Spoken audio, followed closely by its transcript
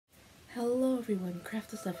Hello everyone,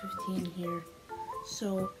 CraftTheStuff15 here.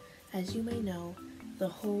 So, as you may know, the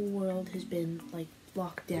whole world has been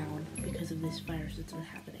locked down because of this virus that's been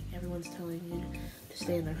happening. Everyone's telling you to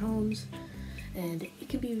stay in their homes, and it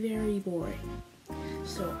can be very boring.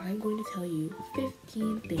 So I'm going to tell you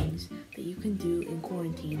 15 things that you can do in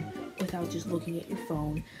quarantine without just looking at your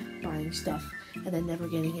phone, buying stuff, and then never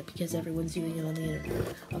getting it because everyone's doing it on the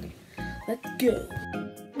internet. Okay, let's go!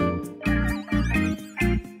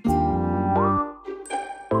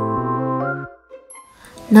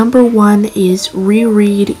 Number 1 is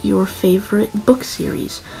reread your favorite book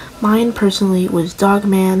series. Mine personally was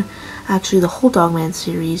Dogman, actually the whole Dogman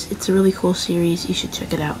series. It's a really cool series, you should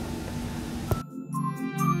check it out.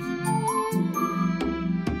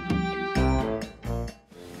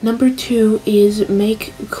 Number 2 is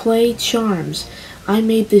make clay charms. I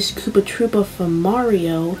made this Koopa Troopa from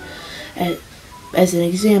Mario as an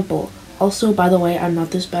example. Also, by the way, I'm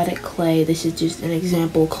not this bad at clay, this is just an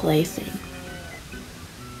example clay thing.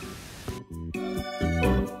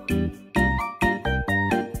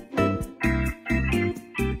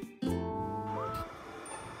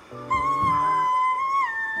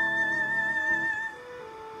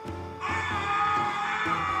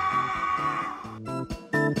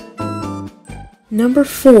 Number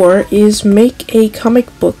 4 is make a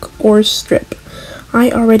comic book or strip.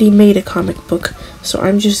 I already made a comic book, so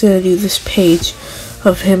I'm just gonna do this page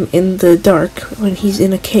of him in the dark when he's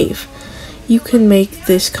in a cave. You can make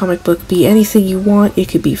this comic book be anything you want. It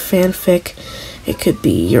could be fanfic, it could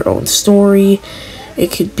be your own story,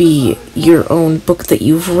 it could be your own book that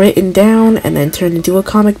you've written down and then turned into a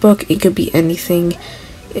comic book. It could be anything.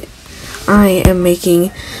 I am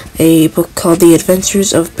making a book called The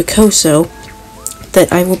Adventures of Picoso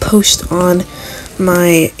that I will post on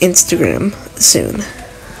my Instagram soon.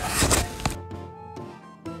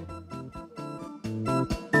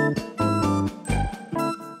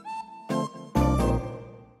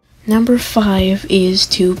 Number 5 is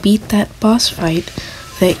to beat that boss fight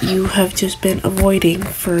that you have just been avoiding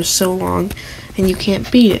for so long and you can't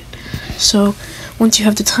beat it. So once you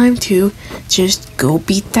have the time to, just go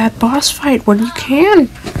beat that boss fight when you can.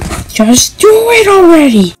 Just do it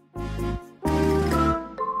already!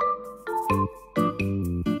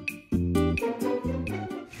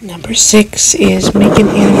 Number 6 is make an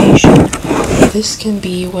animation. This can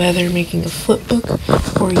be whether making a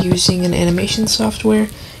flipbook or using an animation software.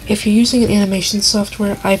 If you're using an animation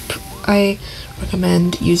software, I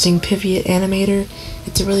recommend using Pivot Animator.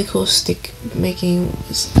 It's a really cool stick making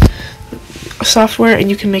software and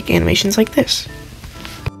you can make animations like this.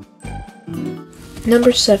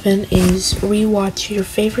 Number 7 is rewatch your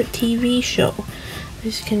favorite TV show.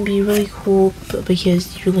 This can be really cool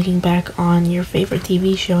because you're looking back on your favorite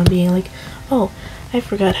TV show and being like, oh, I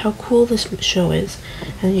forgot how cool this show is,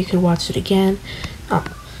 and you can watch it again.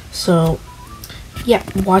 So, yeah,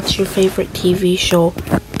 watch your favorite TV show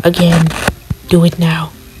again. Do it now,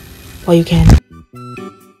 while you can.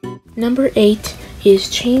 Number 8 is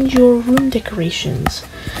change your room decorations.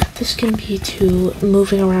 This can be to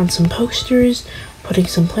moving around some posters, putting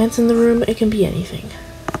some plants in the room, it can be anything.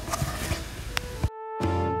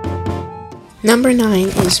 Number 9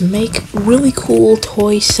 is make really cool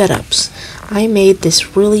toy setups. I made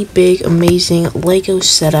this really big, amazing Lego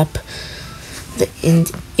setup,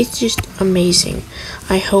 and it's just amazing.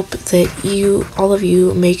 I hope that all of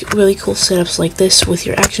you make really cool setups like this with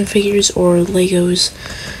your action figures or Legos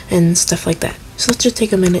and stuff like that. So let's just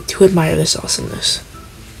take a minute to admire this awesomeness.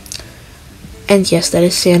 And yes, that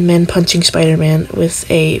is Sandman punching Spider-Man with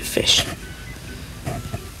a fish.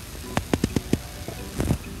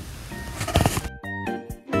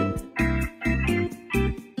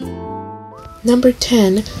 Number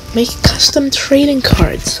 10, make custom trading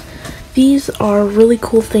cards. These are really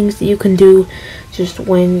cool things that you can do just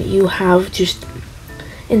when you have just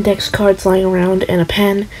index cards lying around and a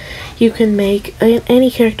pen. You can make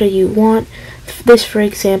any character you want. This, for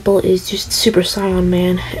example, is just Super Saiyan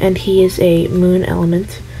Man, and he is a moon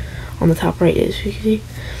element. On the top right is, you can see.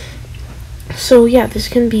 So yeah, this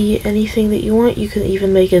can be anything that you want. You can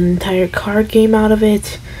even make an entire card game out of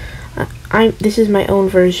it. This is my own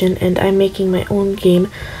version, and I'm making my own game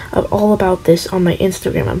all about this on my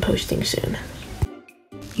Instagram I'm posting soon.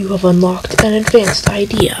 You have unlocked an advanced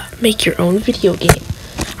idea. Make your own video game.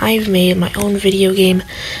 I've made my own video game,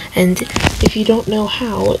 and if you don't know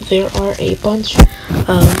how, there are a bunch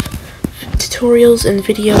of tutorials and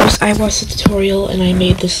videos. I watched the tutorial, and I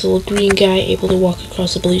made this little green guy able to walk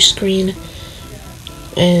across a blue screen,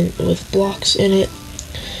 and with blocks in it,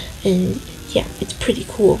 and yeah, it's pretty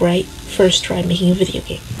cool, right? First try making a video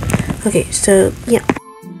game. Okay, so yeah.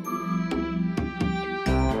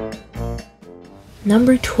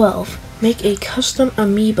 Number 12, make a custom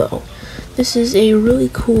amiibo. This is a really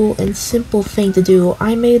cool and simple thing to do.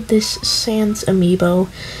 I made this Sans amiibo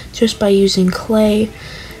just by using clay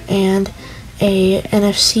and a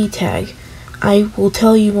NFC tag. I will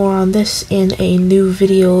tell you more on this in a new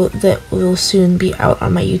video that will soon be out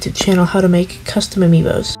on my YouTube channel, how to make custom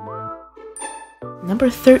amiibos.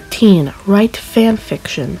 Number 13, write fan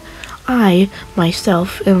fiction. I,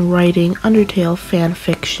 myself, am writing Undertale fan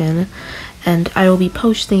fiction, and I will be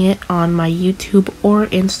posting it on my YouTube or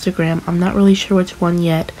Instagram. I'm not really sure which one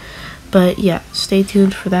yet, but yeah, stay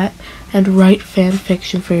tuned for that, and write fan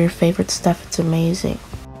fiction for your favorite stuff. It's amazing.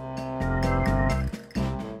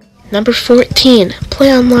 Number 14,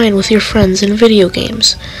 play online with your friends in video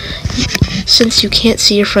games. Since you can't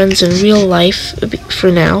see your friends in real life for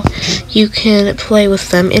now, you can play with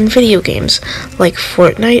them in video games like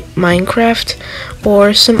Fortnite, Minecraft,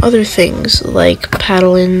 or some other things like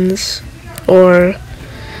Paddle-ins or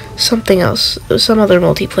something else, some other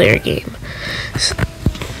multiplayer game.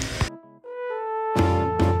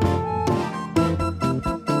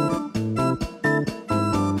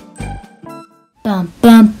 Bum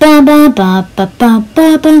bum bum bum bum bum bum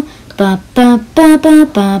bum bum bum bum bum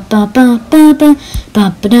bum bum bum bum bum bum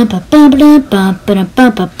ba-dum ba bum ba-dum bum ba-dum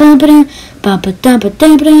bum ba bum ba-dum bum ba-dum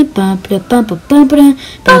ba-dum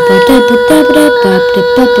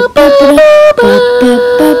ba-dum bum ba-dum bum ba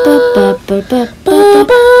bum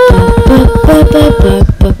ba-dum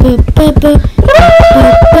bum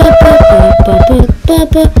ba-dum ba-dum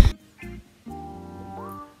ba-dum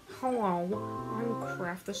Hello, I'm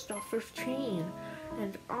Craft the Stuff 15,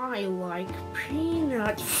 and I like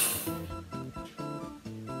peanuts.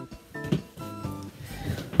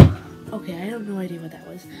 Okay, I have no idea what that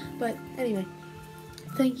was, but anyway,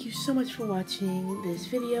 thank you so much for watching this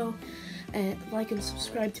video, and like and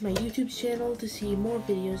subscribe to my YouTube channel to see more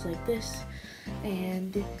videos like this,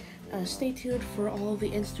 and stay tuned for all the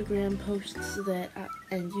Instagram posts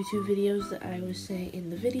and YouTube videos that I was saying in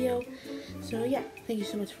the video. So yeah, thank you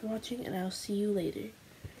so much for watching, and I'll see you later.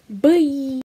 Bye!